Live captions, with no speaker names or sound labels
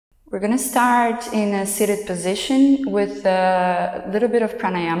We're going to start in a seated position with a little bit of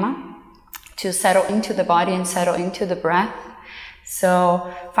pranayama to settle into the body and settle into the breath.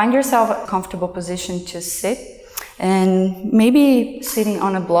 So find yourself a comfortable position to sit, and maybe sitting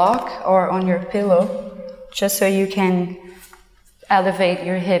on a block or on your pillow, just so you can elevate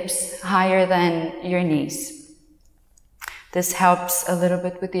your hips higher than your knees. This helps a little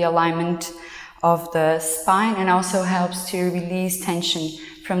bit with the alignment of the spine and also helps to release tension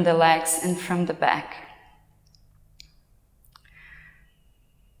from the legs and from the back.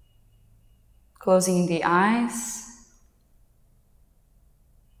 Closing the eyes.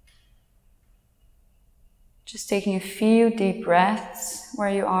 Just taking a few deep breaths where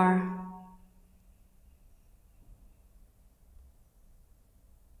you are.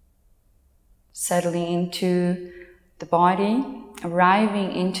 Settling into the body,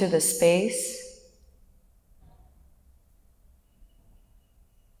 arriving into the space.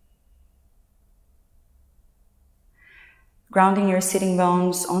 Grounding your sitting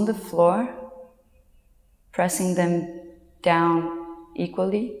bones on the floor, pressing them down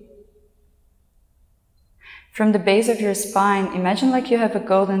equally. From the base of your spine, imagine like you have a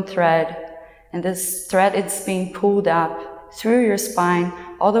golden thread, and this thread is being pulled up through your spine,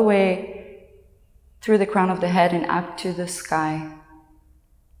 all the way through the crown of the head and up to the sky.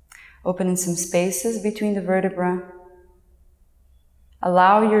 Opening some spaces between the vertebrae.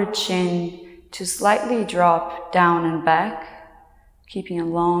 Allow your chin to slightly drop down and back, keeping a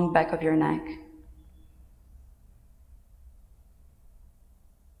long back of your neck.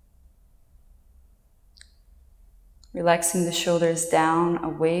 Relaxing the shoulders down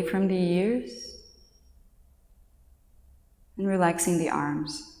away from the ears, and relaxing the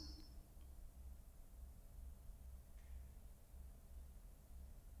arms.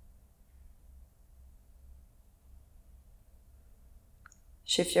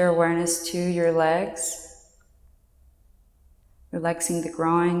 Shift your awareness to your legs, relaxing the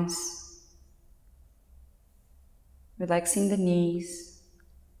groins, relaxing the knees,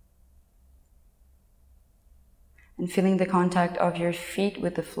 and feeling the contact of your feet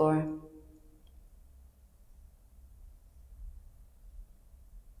with the floor.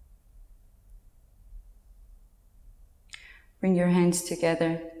 Bring your hands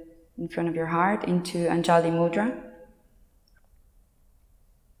together in front of your heart into Anjali Mudra.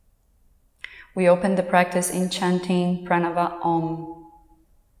 We open the practice in chanting Pranava Om.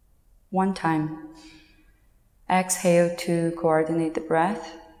 One time. Exhale to coordinate the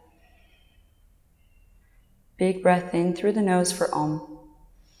breath. Big breath in through the nose for Om.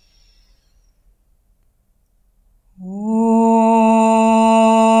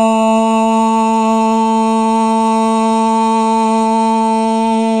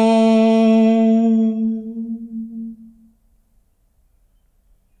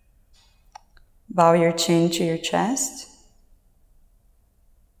 Bow your chin to your chest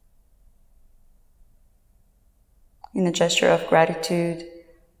in a gesture of gratitude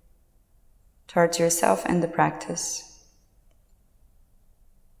towards yourself and the practice.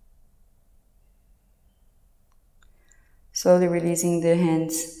 Slowly releasing the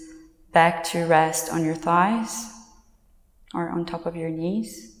hands back to rest on your thighs or on top of your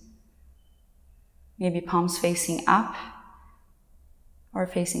knees. Maybe palms facing up or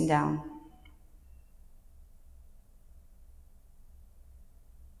facing down.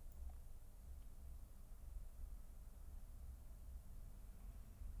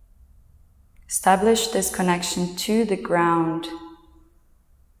 Establish this connection to the ground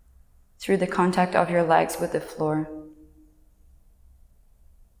through the contact of your legs with the floor.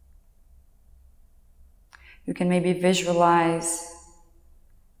 You can maybe visualize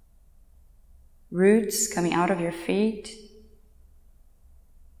roots coming out of your feet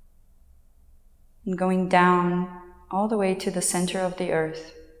and going down all the way to the center of the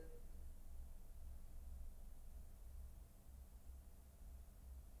earth.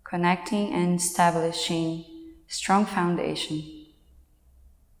 Connecting and establishing strong foundation.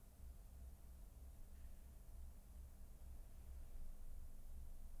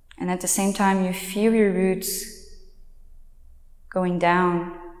 And at the same time, you feel your roots going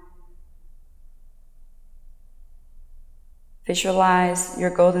down. Visualize your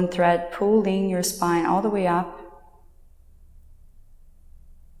golden thread pulling your spine all the way up,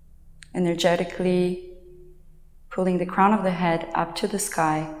 energetically pulling the crown of the head up to the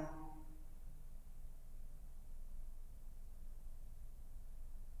sky.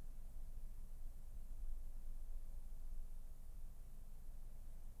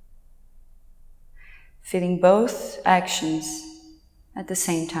 Feeling both actions at the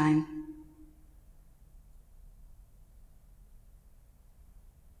same time.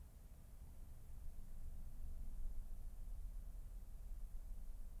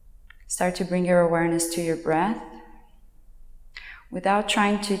 Start to bring your awareness to your breath without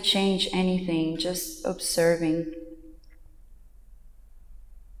trying to change anything, just observing.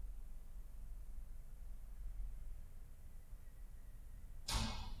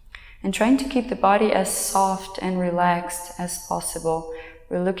 And trying to keep the body as soft and relaxed as possible.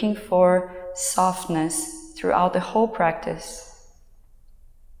 We're looking for softness throughout the whole practice.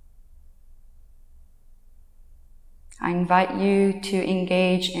 I invite you to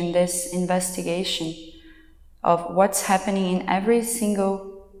engage in this investigation of what's happening in every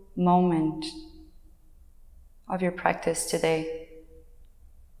single moment of your practice today.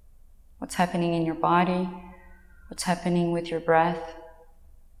 What's happening in your body, what's happening with your breath,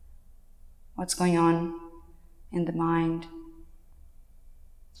 what's going on in the mind.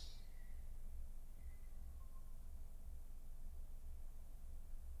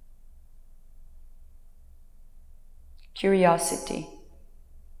 Curiosity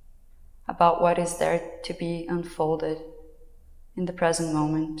about what is there to be unfolded in the present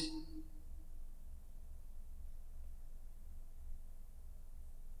moment.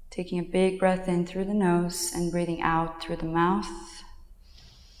 Taking a big breath in through the nose and breathing out through the mouth.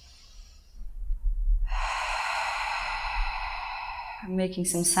 Making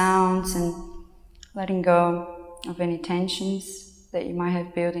some sounds and letting go of any tensions that you might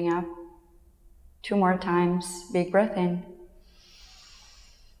have building up. 2 more times. Big breath in.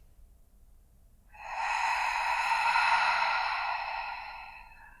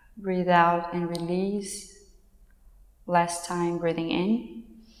 Breathe out and release. Last time, breathing in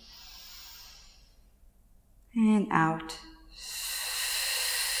and out.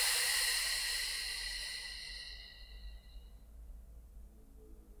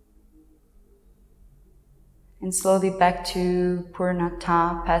 And slowly back to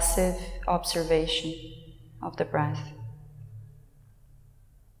Purnata, passive observation of the breath.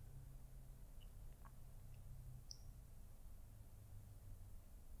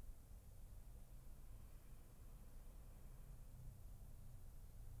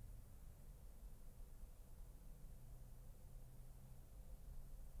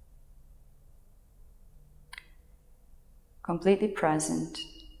 Completely present.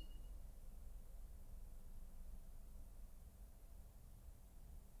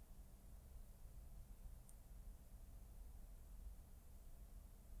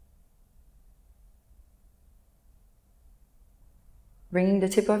 Bringing the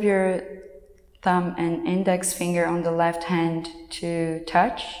tip of your thumb and index finger on the left hand to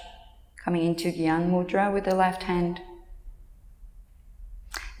touch, coming into Gyan Mudra with the left hand.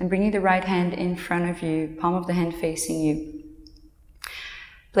 And bringing the right hand in front of you, palm of the hand facing you.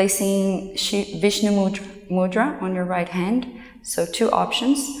 Placing Vishnu Mudra on your right hand. So 2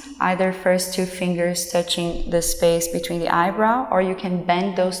 options, either first 2 fingers touching the space between the eyebrow, or you can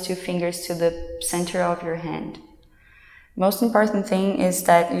bend those 2 fingers to the center of your hand. Most important thing is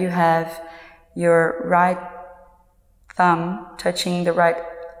that you have your right thumb touching the right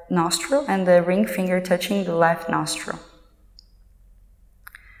nostril and the ring finger touching the left nostril.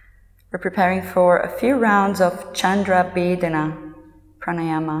 We're preparing for a few rounds of Chandra Bhedana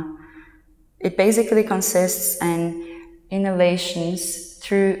Pranayama. It basically consists in inhalations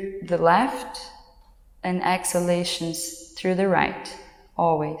through the left and exhalations through the right,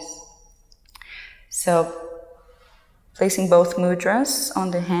 always. So, placing both mudras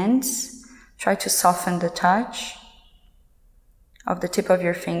on the hands, try to soften the touch of the tip of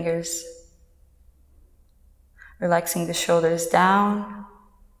your fingers. Relaxing the shoulders down,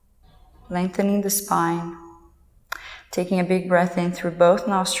 lengthening the spine. Taking a big breath in through both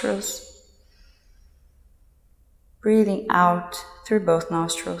nostrils. Breathing out through both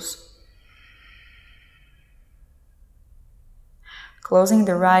nostrils. Closing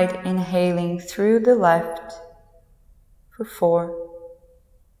the right, inhaling through the left. For 4,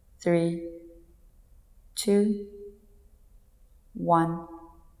 3, 2, 1.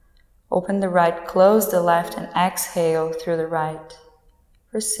 Open the right, close the left, and exhale through the right.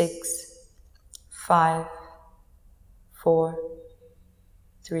 For 6, 5, 4,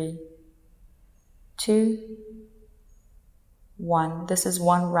 3, 2, 1. This is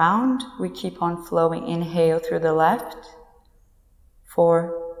 1 round. We keep on flowing. Inhale through the left.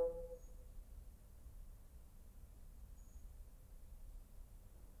 4,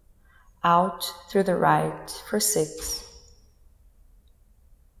 out through the right for 6.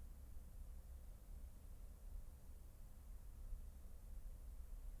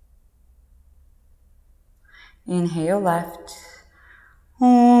 Inhale left.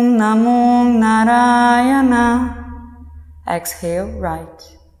 Om Namo Narayana. Exhale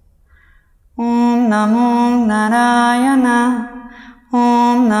right. Om Namo Narayana.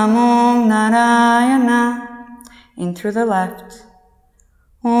 Om Namo Narayana. In through the left.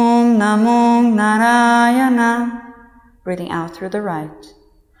 Om Namo Narayana. Breathing out through the right.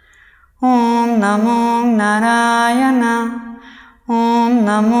 Om Namo Narayana. Om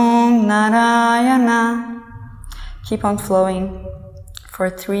Namo Narayana. Keep on flowing for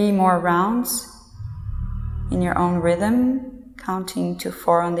 3 more rounds in your own rhythm, counting to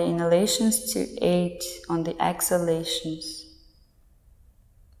 4 on the inhalations, to 8 on the exhalations.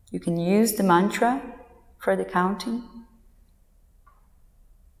 You can use the mantra for the counting,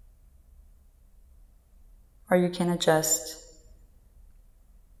 or you can adjust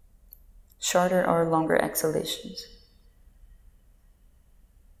shorter or longer exhalations.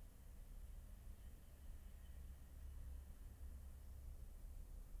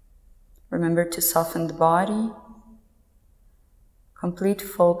 Remember to soften the body, complete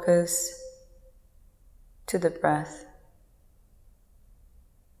focus to the breath.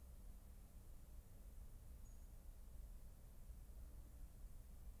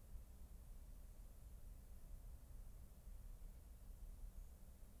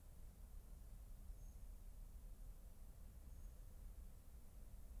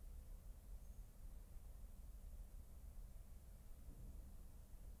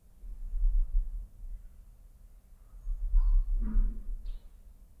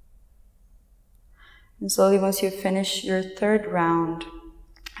 And slowly, once you finish your 3rd round,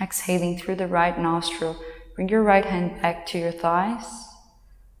 exhaling through the right nostril, bring your right hand back to your thighs.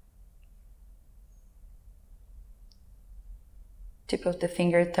 Tip of the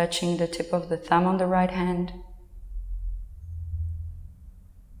finger touching the tip of the thumb on the right hand.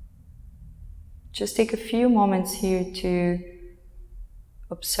 Just take a few moments here to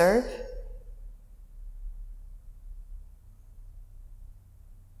observe.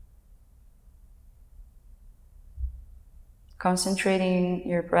 Concentrating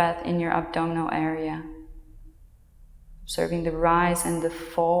your breath in your abdominal area. Observing the rise and the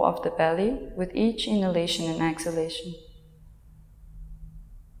fall of the belly with each inhalation and exhalation.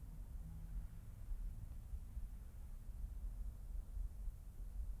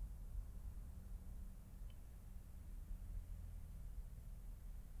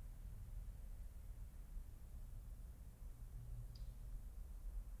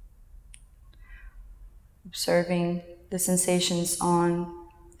 Observing the sensations on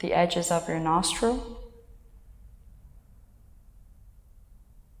the edges of your nostril.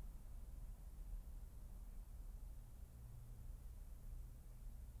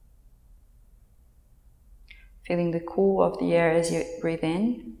 Feeling the cool of the air as you breathe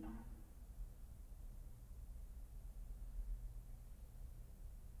in.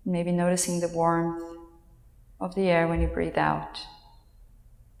 Maybe noticing the warmth of the air when you breathe out.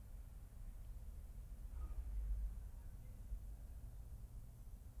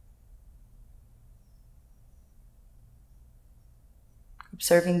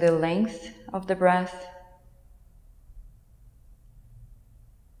 Observing the length of the breath.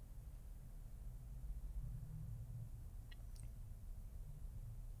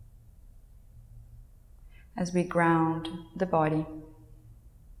 As we ground the body.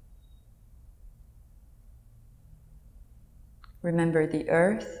 Remember the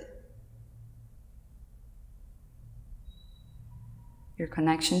earth, your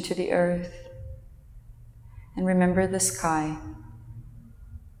connection to the earth, and remember the sky.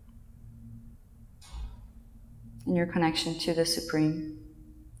 And your connection to the Supreme.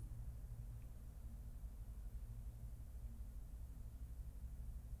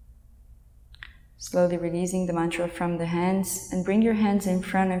 Slowly releasing the mantra from the hands, and bring your hands in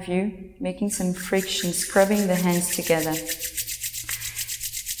front of you, making some friction, scrubbing the hands together.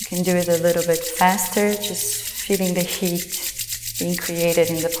 You can do it a little bit faster, just feeling the heat being created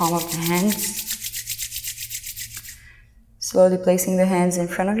in the palm of the hands. Slowly placing the hands in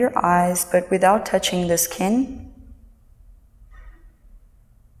front of your eyes, but without touching the skin.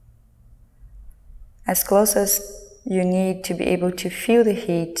 As close as you need to be able to feel the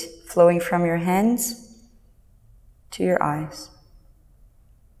heat flowing from your hands to your eyes.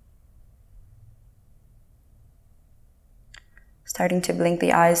 Starting to blink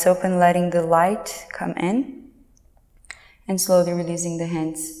the eyes open, letting the light come in, and slowly releasing the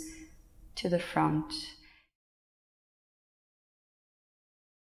hands to the front.